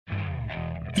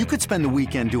You could spend the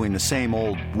weekend doing the same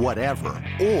old whatever,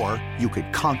 or you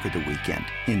could conquer the weekend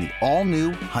in the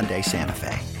all-new Hyundai Santa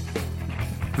Fe.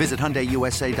 Visit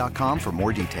HyundaiUSA.com for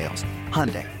more details.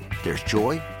 Hyundai, there's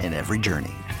joy in every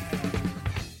journey.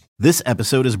 This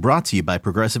episode is brought to you by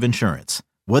Progressive Insurance.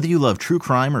 Whether you love true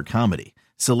crime or comedy,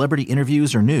 celebrity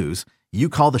interviews or news, you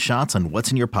call the shots on what's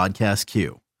in your podcast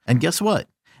queue. And guess what?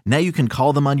 Now you can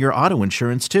call them on your auto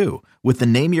insurance too with the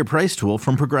Name Your Price tool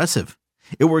from Progressive.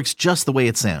 It works just the way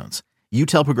it sounds. You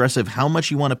tell Progressive how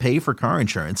much you want to pay for car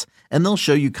insurance, and they'll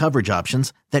show you coverage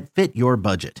options that fit your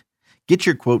budget. Get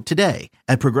your quote today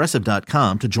at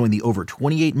Progressive.com to join the over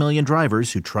 28 million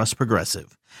drivers who trust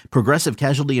Progressive. Progressive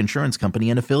Casualty Insurance Company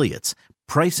and Affiliates.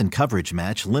 Price and coverage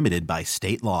match limited by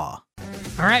state law.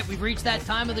 All right, we've reached that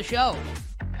time of the show.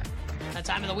 That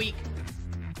time of the week.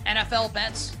 NFL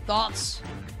bets, thoughts,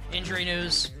 injury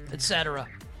news, etc.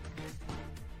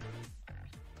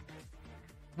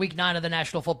 Week 9 of the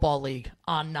National Football League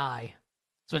on Nye.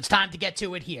 So it's time to get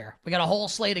to it here. We got a whole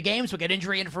slate of games. We got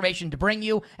injury information to bring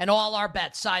you and all our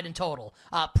bets, side and total.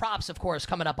 Props, of course,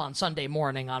 coming up on Sunday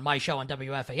morning on my show on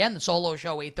WFAN, the solo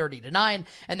show, 8:30 to 9,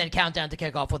 and then countdown to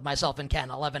kickoff with myself and Ken,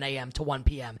 11 a.m. to 1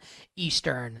 p.m.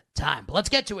 Eastern time. But let's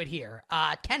get to it here.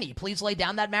 Kenny, please lay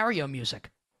down that Mario music.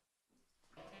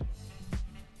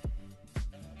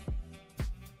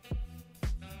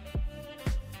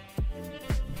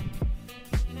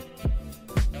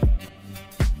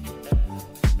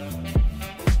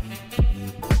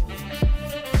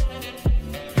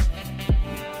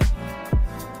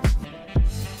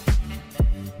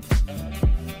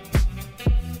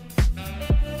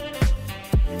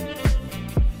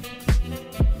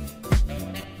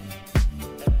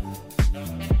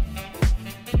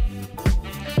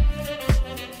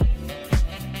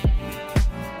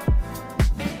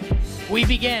 We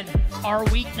begin our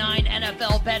Week 9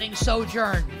 NFL betting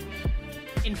sojourn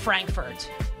in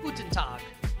Frankfurt. Guten Tag.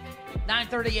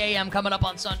 9:30 a.m. coming up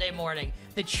on Sunday morning.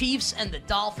 The Chiefs and the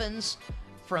Dolphins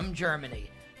from Germany.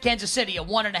 Kansas City, a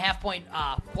 1.5-point,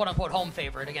 quote-unquote, home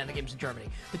favorite. Again, the game's in Germany.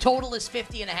 The total is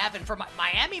 50.5, and for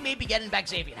Miami, maybe getting back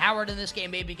Xavier Howard in this game,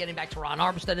 maybe getting back Teron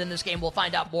Armstead in this game. We'll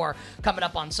find out more coming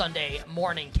up on Sunday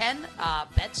morning. Ken,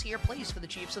 bets here, please, for the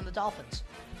Chiefs and the Dolphins.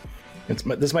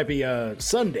 This might be a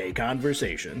Sunday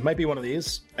conversation. Might be one of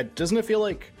these. Doesn't it feel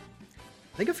like...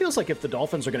 I think it feels like if the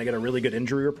Dolphins are going to get a really good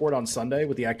injury report on Sunday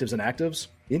with the actives and actives,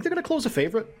 you think they're going to close a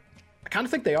favorite? I kind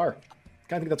of think they are. I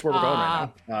kind of think that's where we're going right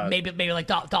now. Maybe like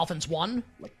Dolphins 1?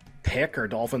 Like pick or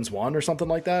Dolphins 1 or something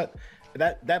like that.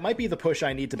 That might be the push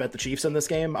I need to bet the Chiefs in this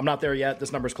game. I'm not there yet.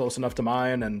 This number's close enough to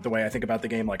mine, and the way I think about the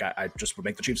game, like I just would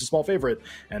make the Chiefs a small favorite,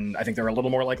 and I think they're a little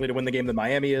more likely to win the game than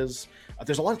Miami is.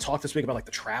 There's a lot of talk this week about like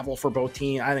the travel for both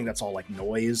teams. I think that's all like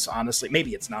noise, honestly.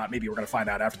 Maybe it's not. Maybe we're going to find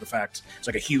out after the fact. It's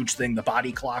like a huge thing, the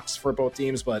body clocks for both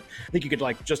teams, but I think you could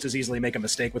like just as easily make a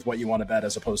mistake with what you want to bet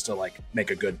as opposed to like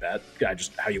make a good bet.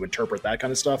 Just how you interpret that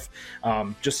kind of stuff.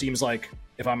 Just seems like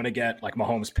if I'm going to get like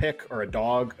Mahomes pick or a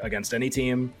dog against any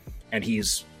team, and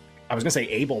he's, I was going to say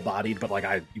able-bodied, but like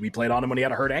we played on him when he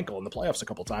had a hurt ankle in the playoffs a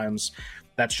couple times.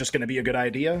 That's just going to be a good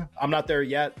idea. I'm not there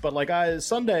yet, but like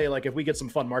Sunday, like if we get some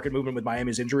fun market movement with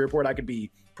Miami's injury report, I could be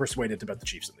persuaded to bet the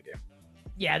Chiefs in the game.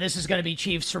 Yeah, this is going to be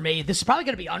Chiefs for me. This is probably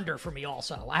going to be under for me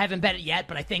also. I haven't bet it yet,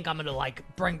 but I think I'm going to like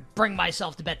bring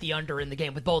myself to bet the under in the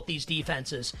game with both these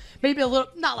defenses. Maybe a little,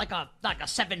 not like a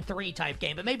 7-3 type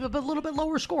game, but maybe a little bit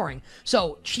lower scoring.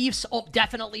 So Chiefs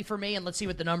definitely for me, and let's see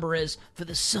what the number is for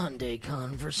the Sunday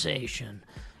conversation,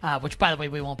 which by the way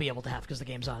we won't be able to have because the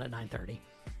game's on at 9:30.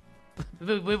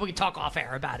 We can talk off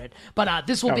air about it, but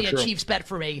this will be a Chiefs bet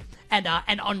for me and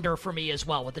under for me as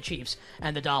well with the Chiefs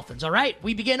and the Dolphins. All right,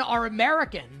 we begin our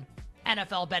American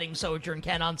NFL betting sojourn,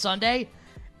 Ken, on Sunday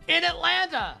in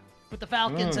Atlanta with the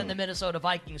Falcons and the Minnesota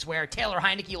Vikings, where Taylor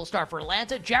Heineke will start for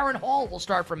Atlanta, Jaron Hall will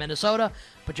start for Minnesota,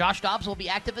 but Josh Dobbs will be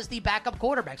active as the backup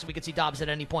quarterback, so we could see Dobbs at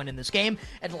any point in this game.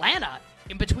 Atlanta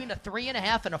in between a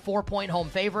 3.5 and a 4-point home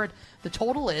favorite. The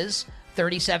total is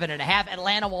 37.5.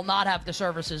 Atlanta will not have the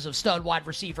services of stud wide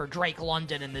receiver Drake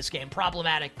London in this game.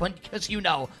 Problematic, because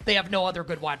they have no other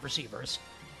good wide receivers.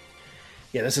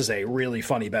 Yeah, this is a really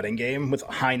funny betting game with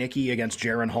Heineke against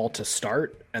Jaron Hall to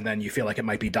start, and then you feel like it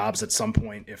might be Dobbs at some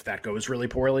point if that goes really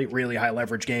poorly. Really high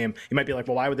leverage game. You might be like,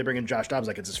 well, why would they bring in Josh Dobbs?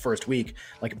 Like, it's his first week.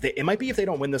 Like, it might be if they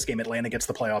don't win this game, Atlanta gets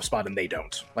the playoff spot and they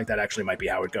don't. Like, that actually might be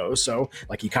how it goes. So,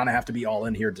 like, you kind of have to be all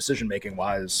in here decision-making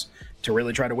wise to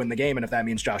really try to win the game. And if that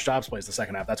means Josh Dobbs plays the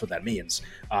second half, that's what that means.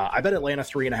 I bet Atlanta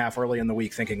 3.5 early in the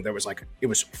week, thinking there was it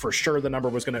was for sure the number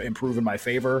was going to improve in my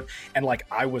favor. And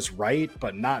I was right,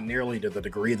 but not nearly to the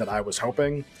degree that I was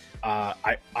hoping.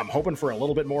 I'm hoping for a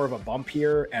little bit more of a bump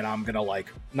here, and I'm going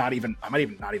to not even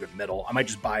middle. I might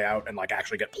just buy out and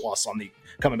actually get plus on the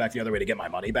coming back the other way to get my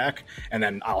money back. And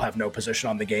then I'll have no position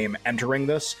on the game entering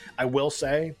this. I will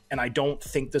say, and I don't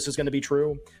think this is going to be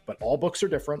true, but all books are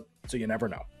different, so you never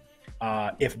know.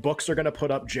 If books are going to put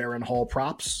up Jaren Hall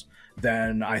props,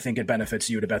 then I think it benefits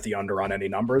you to bet the under on any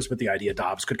numbers, with the idea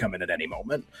Dobbs could come in at any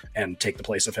moment and take the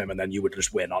place of him, and then you would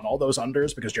just win on all those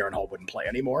unders because Jaren Hall wouldn't play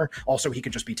anymore. Also, he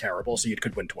could just be terrible, so you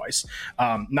could win twice.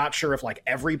 Not sure if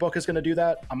every book is going to do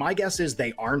that. My guess is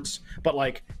they aren't,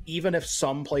 but even if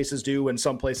some places do and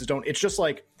some places don't, it's just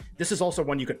this is also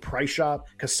one you could price shop,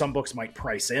 because some books might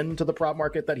price into the prop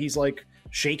market that he's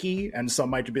shaky, and some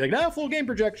might be full game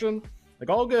projection.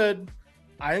 All good.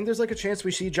 I think there's a chance we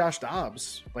see Josh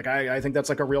Dobbs. I think that's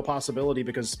a real possibility,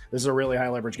 because this is a really high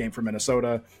leverage game for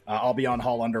Minnesota. I'll be on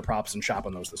Hall under props and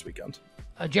shopping those this weekend.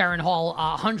 Jaren Hall,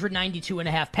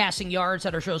 192.5 passing yards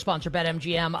at our show sponsor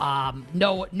BetMGM.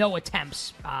 No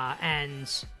attempts.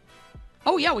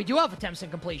 We do have attempts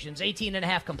and completions.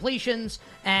 18.5 completions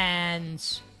and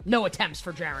no attempts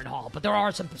for Jaren Hall. But there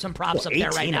are some props up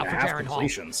there right now for Jaren Hall.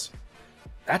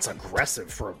 That's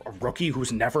aggressive for a rookie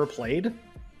who's never played.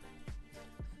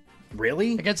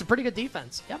 Really? Against a pretty good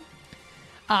defense. Yep.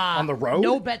 On the road?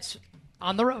 No bets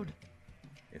on the road.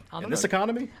 In this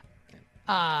economy?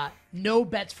 No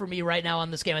bets for me right now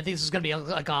on this game. I think this is going to be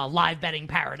a live betting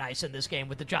paradise in this game,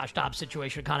 with the Josh Dobbs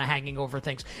situation kind of hanging over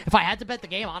things. If I had to bet the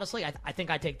game, honestly, I think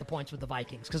I'd take the points with the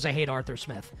Vikings, because I hate Arthur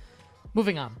Smith.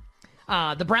 Moving on.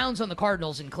 The Browns on the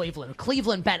Cardinals in Cleveland.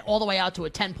 Cleveland bet all the way out to a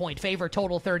 10-point favor,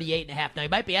 total 38.5. Now, you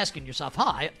might be asking yourself,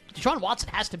 Deshaun Watson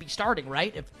has to be starting,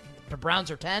 right? If the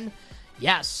Browns are 10?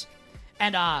 Yes.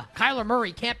 And Kyler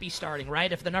Murray can't be starting,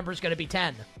 right, if the number's going to be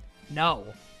 10? No.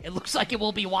 It looks like it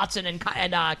will be Watson and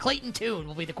Clayton Tune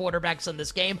will be the quarterbacks in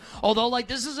this game. Although,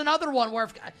 this is another one where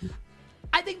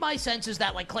I think my sense is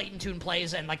that, Clayton Tune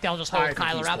plays and, they'll just hold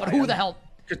Kyler out. But who the hell?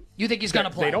 You think he's going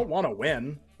to play? They don't want to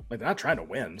win. They're not trying to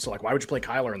win. So, why would you play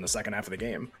Kyler in the second half of the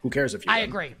game? Who cares if you win? I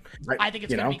agree. Right? I think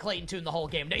it's going to be Clayton Tune the whole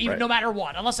game, no matter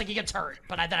what, unless he gets hurt.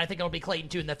 But I think it'll be Clayton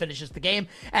Tune that finishes the game.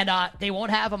 And they won't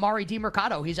have Amari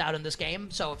DiMercato. He's out in this game.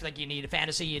 So if you need a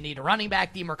fantasy, you need a running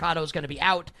back, DiMercato is going to be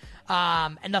out.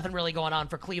 And nothing really going on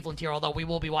for Cleveland here, although we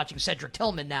will be watching Cedric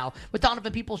Tillman now, with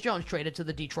Donovan Peoples-Jones traded to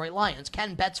the Detroit Lions.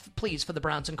 Ken, bets, please, for the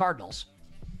Browns and Cardinals.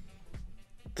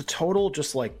 The total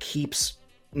just keeps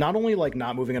not only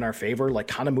not moving in our favor,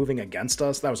 kind of moving against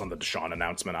us. That was on the Deshaun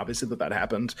announcement, obviously, that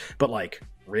happened. But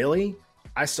really?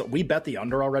 We bet the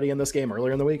under already in this game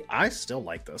earlier in the week. I still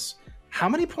like this. How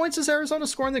many points is Arizona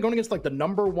scoring? They're going against the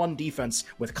number one defense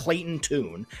with Clayton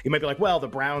Tune. You might be well, the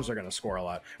Browns are going to score a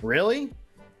lot. Really?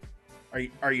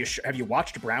 Are you have you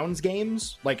watched Browns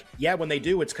games? When they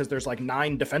do, it's because there's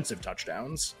 9 defensive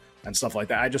touchdowns and stuff like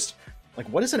that. I just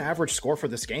what is an average score for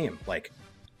this game?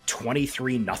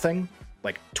 23-0?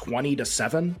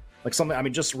 20-7,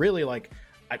 something. Just really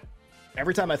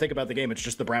every time I think about the game, it's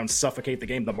just the Browns suffocate the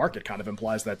game. The market kind of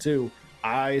implies that too.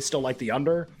 I still like the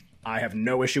under. I have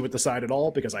no issue with the side at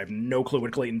all, because I have no clue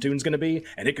what Clayton Tune's going to be,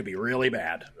 and it could be really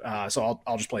bad. So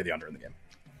I'll just play the under in the game.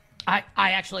 I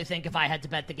actually think if I had to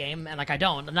bet the game, and I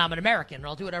don't, and I'm an American, and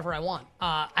I'll do whatever I want,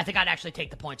 I think I'd actually take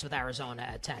the points with Arizona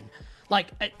at 10.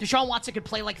 Deshaun Watson could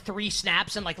play 3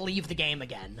 snaps and you're leave the game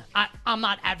again. I'm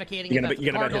not advocating. You're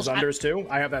gonna bet his unders too?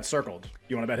 I have that circled.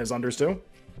 You want to bet his unders too?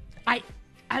 I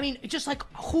mean, just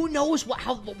who knows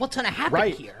what's gonna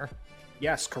happen here?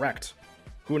 Yes, correct.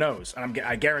 Who knows? And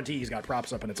I guarantee he's got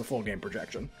props up, and it's a full game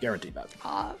projection. Guaranteed bet.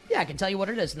 Yeah, I can tell you what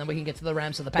it is, and then we can get to the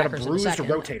Rams and the Packers in a second.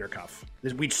 Got a bruised rotator cuff.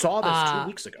 We saw this 2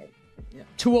 weeks ago. Yeah.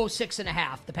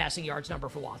 206.5, the passing yards number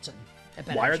for Watson.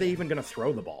 Why are they even going to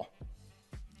throw the ball?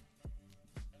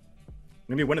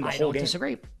 They're going to be winning the whole game.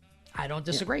 I don't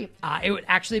disagree. Yeah. It would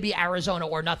actually be Arizona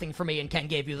or nothing for me, and Ken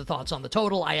gave you the thoughts on the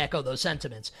total. I echo those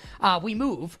sentiments. We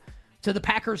move to the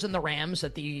Packers and the Rams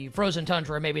at the frozen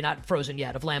tundra, maybe not frozen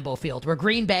yet, of Lambeau Field, where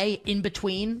Green Bay in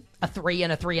between a 3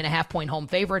 and a 3.5 point home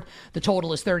favorite. The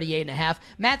total is 38.5.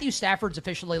 Matthew Stafford's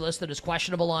officially listed as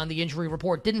questionable on the injury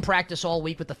report. Didn't practice all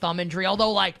week with the thumb injury,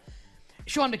 although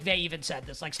Sean McVay even said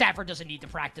this, Stafford doesn't need to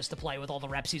practice to play with all the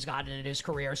reps he's gotten in his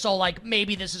career. So,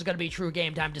 maybe this is going to be a true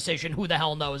game time decision. Who the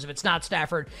hell knows? If it's not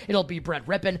Stafford, it'll be Brett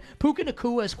Rippon. Puka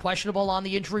Nacua is questionable on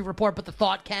the injury report, but the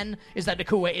thought, Ken, is that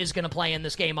Nacua is going to play in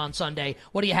this game on Sunday.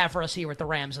 What do you have for us here with the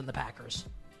Rams and the Packers?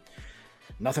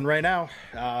 Nothing right now.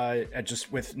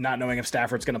 Just with not knowing if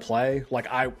Stafford's going to play, like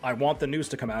I want the news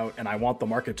to come out and I want the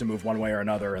market to move one way or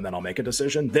another, and then I'll make a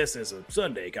decision. This is a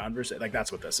Sunday conversation. Like,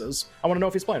 that's what this is. I want to know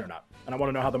if he's playing or not, and I want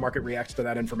to know how the market reacts to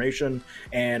that information.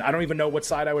 And I don't even know what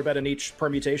side I would bet in each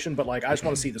permutation, but like, I just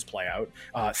want to see this play out.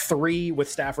 3 with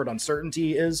Stafford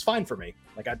uncertainty is fine for me.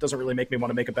 Like, that doesn't really make me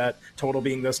want to make a bet. Total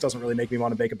being this doesn't really make me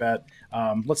want to make a bet.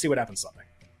 Let's see what happens Sunday.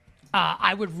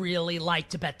 I would really like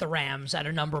to bet the Rams at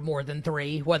a number more than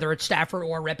 3, whether it's Stafford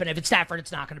or Rippon. If it's Stafford,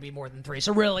 it's not going to be more than 3.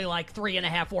 So really, like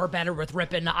 3.5 or better with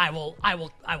Rippon, I will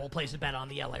place a bet on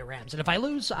the LA Rams. And if I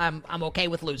lose, I'm okay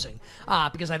with losing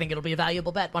because I think it'll be a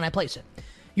valuable bet when I place it.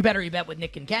 You bet with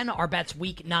Nick and Ken. Our bet's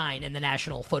Week 9 in the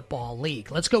National Football League.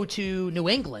 Let's go to New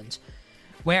England,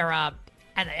 where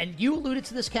and you alluded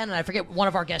to this, Ken, and I forget one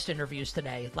of our guest interviews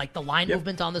today. Like, the line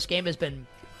movement on this game has been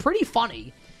pretty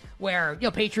funny. Where,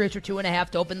 Patriots are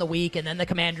 2.5 to open the week, and then the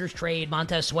Commanders trade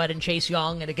Montez Sweat and Chase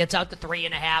Young, and it gets out to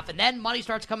 3.5, and then money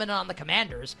starts coming in on the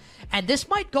Commanders, and this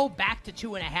might go back to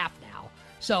 2.5 now.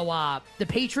 So the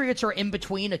Patriots are in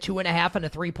between a 2.5 and a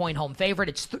 3-point home favorite.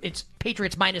 It's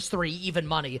Patriots -3, even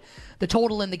money. The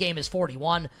total in the game is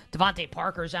 41. Devontae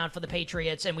Parker's out for the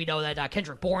Patriots, and we know that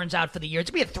Kendrick Bourne's out for the year.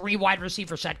 It's going to be a 3-wide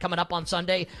receiver set coming up on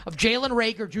Sunday of Jalen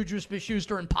Reagor, Juju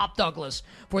Smith-Schuster, and Pop Douglas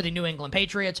for the New England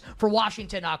Patriots. For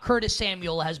Washington, Curtis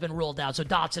Samuel has been ruled out, so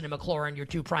Dotson and McLaurin, your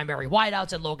 2 primary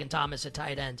wideouts, and Logan Thomas at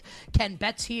tight end. Ken,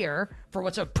 bets here for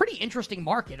what's a pretty interesting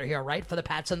market here, right, for the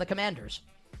Pats and the Commanders.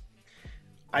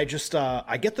 I just,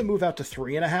 I get the move out to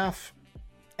 3.5,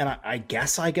 and I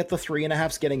guess I get the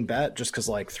 3.5s getting bet just because,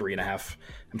 like, 3.5,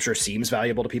 I'm sure seems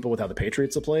valuable to people with how the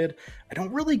Patriots have played. I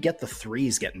don't really get the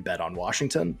 3s getting bet on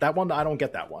Washington. That one, I don't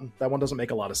get that one. That one doesn't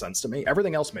make a lot of sense to me.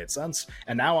 Everything else made sense.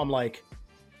 And now I'm like,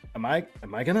 am I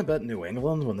going to bet New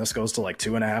England when this goes to like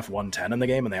 2.5, 110 in the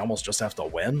game and they almost just have to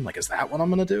win? Like, is that what I'm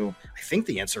going to do? I think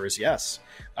the answer is yes.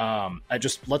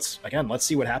 Let's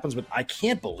see what happens. But I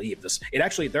can't believe this.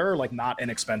 There are like not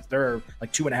inexpensive. There are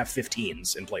like 2.5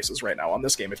 15s in places right now on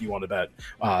this game. If you want to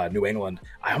bet New England,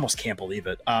 I almost can't believe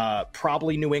it.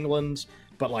 Probably New England.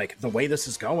 But like the way this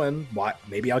is going,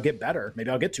 maybe I'll get better. Maybe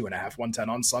I'll get 2.5, 110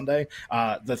 on Sunday.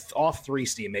 The off 3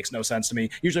 steam makes no sense to me.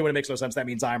 Usually when it makes no sense, that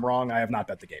means I'm wrong. I have not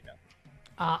bet the game yet.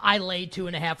 I laid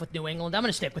 2.5 with New England. I'm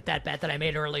going to stick with that bet that I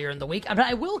made earlier in the week. But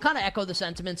I will kind of echo the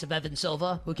sentiments of Evan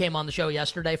Silva, who came on the show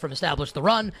yesterday from Establish the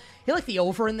Run. He liked the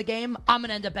over in the game. I'm going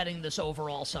to end up betting this over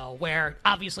also, where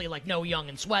obviously like no Young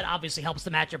and Sweat obviously helps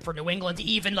the matchup for New England,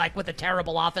 even like with a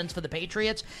terrible offense for the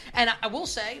Patriots. And I will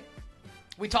say,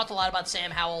 we talked a lot about Sam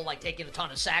Howell, like, taking a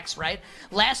ton of sacks, right?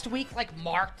 Last week, like,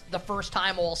 marked the first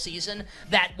time all season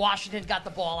that Washington got the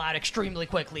ball out extremely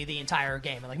quickly the entire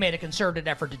game and, like, made a concerted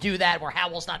effort to do that, where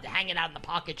Howell's not hanging out in the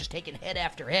pocket, just taking hit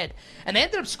after hit. And they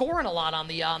ended up scoring a lot on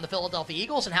the Philadelphia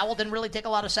Eagles, and Howell didn't really take a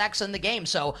lot of sacks in the game.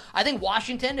 So I think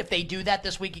Washington, if they do that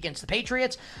this week against the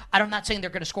Patriots, I'm not saying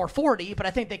they're going to score 40, but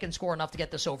I think they can score enough to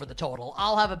get this over the total.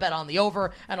 I'll have a bet on the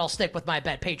over, and I'll stick with my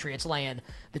bet Patriots laying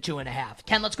the 2.5.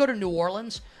 Ken, let's go to New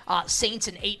Orleans. Saints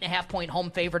an 8.5-point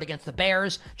home favorite against the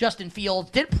Bears. Justin Fields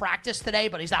did practice today,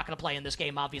 but he's not going to play in this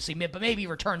game, obviously. But maybe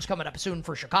returns coming up soon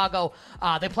for Chicago.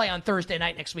 They play on Thursday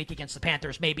night next week against the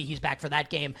Panthers. Maybe he's back for that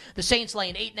game. The Saints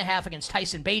laying 8.5 against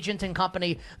Tyson Bagent and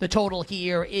company. The total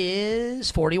here is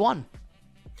 41.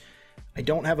 I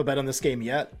don't have a bet on this game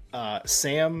yet.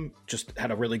 Sam just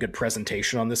had a really good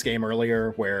presentation on this game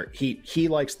earlier where he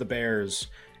likes the Bears.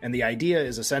 And the idea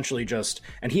is essentially just,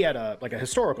 and he had a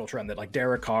historical trend that like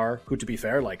Derek Carr, who to be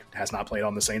fair, like has not played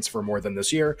on the Saints for more than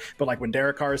this year, but like when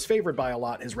Derek Carr is favored by a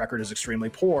lot, his record is extremely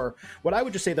poor. What I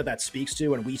would just say that speaks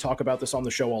to, and we talk about this on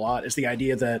the show a lot, is the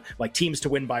idea that like teams to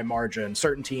win by margin,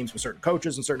 certain teams with certain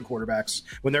coaches and certain quarterbacks,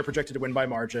 when they're projected to win by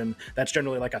margin, that's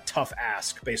generally like a tough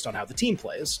ask based on how the team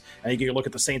plays. And you can look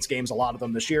at the Saints games, a lot of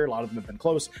them this year, a lot of them have been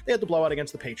close. They had the blowout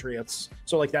against the Patriots.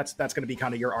 So like that's going to be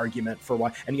kind of your argument for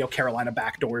why, and Carolina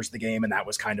backdoors the game, and that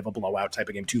was kind of a blowout type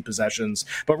of game, 2 possessions.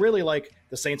 But really, like,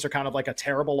 the Saints are kind of like a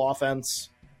terrible offense,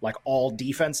 like all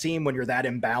defense team. When you're that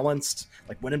imbalanced,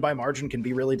 like winning by margin can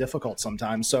be really difficult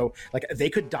sometimes. So like they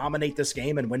could dominate this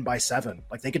game and win by 7.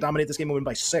 Like they could dominate this game and win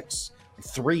by 6,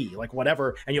 3, like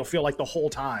whatever. And you'll feel like the whole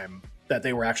time that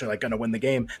they were actually like going to win the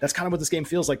game. That's kind of what this game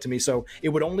feels like to me. So it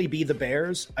would only be the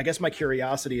Bears. I guess my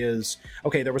curiosity is,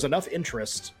 okay, there was enough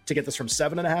interest to get this from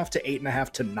 7.5 to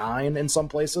 8.5 to 9 in some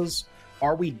places.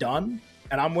 Are we done?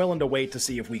 And I'm willing to wait to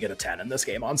see if we get a 10 in this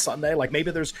game on Sunday. Like,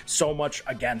 maybe there's so much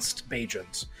against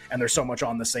Bajans and there's so much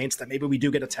on the Saints that maybe we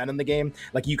do get a 10 in the game.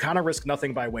 Like, you kind of risk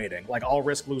nothing by waiting. Like, I'll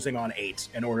risk losing on 8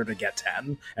 in order to get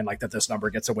 10, and like that this number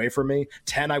gets away from me.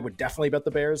 10, I would definitely bet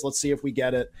the Bears. Let's see if we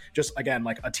get it. Just, again,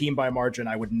 like a team by margin,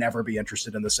 I would never be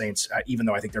interested in the Saints, even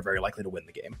though I think they're very likely to win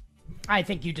the game. I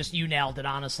think you nailed it,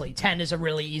 honestly. 10 is a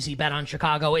really easy bet on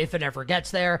Chicago if it ever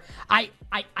gets there. I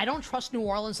don't trust New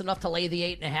Orleans enough to lay the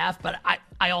 8.5, but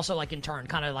I also, like, in turn,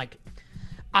 kind of like,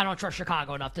 I don't trust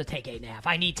Chicago enough to take 8.5.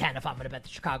 I need 10 if I'm going to bet the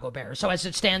Chicago Bears. So as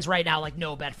it stands right now, like,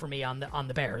 no bet for me on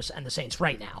the Bears and the Saints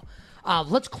right now.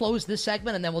 Let's close this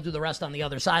segment, and then we'll do the rest on the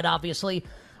other side, obviously.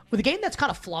 With a game that's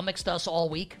kind of flummoxed us all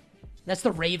week, that's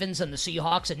the Ravens and the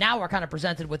Seahawks, and now we're kind of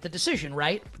presented with the decision,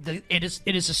 right? It is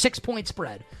a 6-point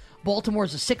spread.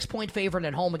 Baltimore's a 6-point favorite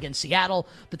at home against Seattle.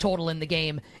 The total in the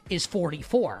game is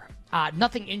 44.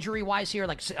 Nothing injury-wise here,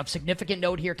 like of significant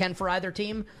note here, Ken, for either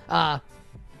team.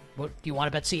 Do you want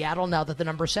to bet Seattle now that the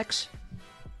number's 6?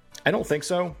 I don't think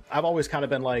so. I've always kind of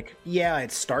been like, yeah,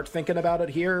 I'd start thinking about it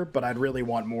here, but I'd really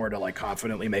want more to like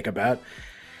confidently make a bet.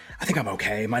 I think I'm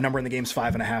okay. My number in the game's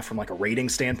 5.5 from like a rating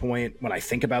standpoint. When I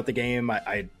think about the game,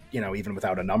 I even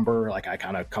without a number, like I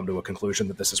kind of come to a conclusion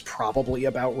that this is probably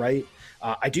about right.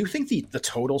 I do think the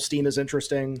total steam is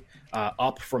interesting.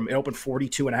 Up from, it opened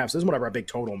 42.5. So this is one of our big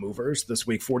total movers this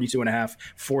week, 42.5,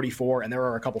 44, and there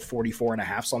are a couple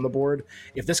 44.5s on the board.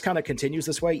 If this kind of continues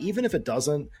this way, even if it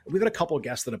doesn't, we've got a couple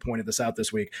guests that have pointed this out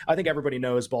this week. I think everybody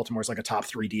knows Baltimore's like a top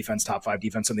 3 defense, top 5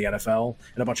 defense in the NFL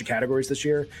in a bunch of categories this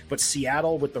year. But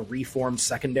Seattle, with the reformed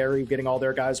secondary, getting all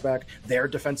their guys back, their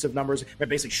defensive numbers, they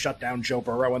basically shut down Joe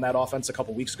Burrow in that offense a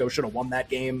couple weeks ago, should have won that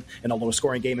game in a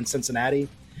low-scoring game in Cincinnati.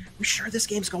 We sure this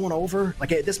game's going over? Like,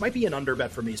 this might be an under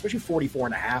bet for me, especially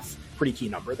 44.5. Pretty key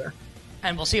number there.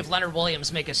 And we'll see if Leonard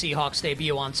Williams make a Seahawks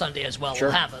debut on Sunday as well. Sure.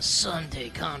 We'll have a Sunday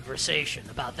conversation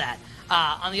about that.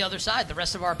 On the other side, the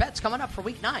rest of our bets coming up for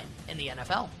Week 9 in the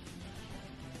NFL.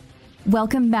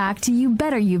 Welcome back to You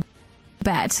Better You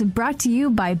Bet, brought to you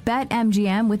by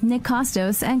BetMGM with Nick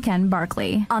Costos and Ken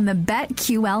Barkley on the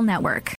BetQL network.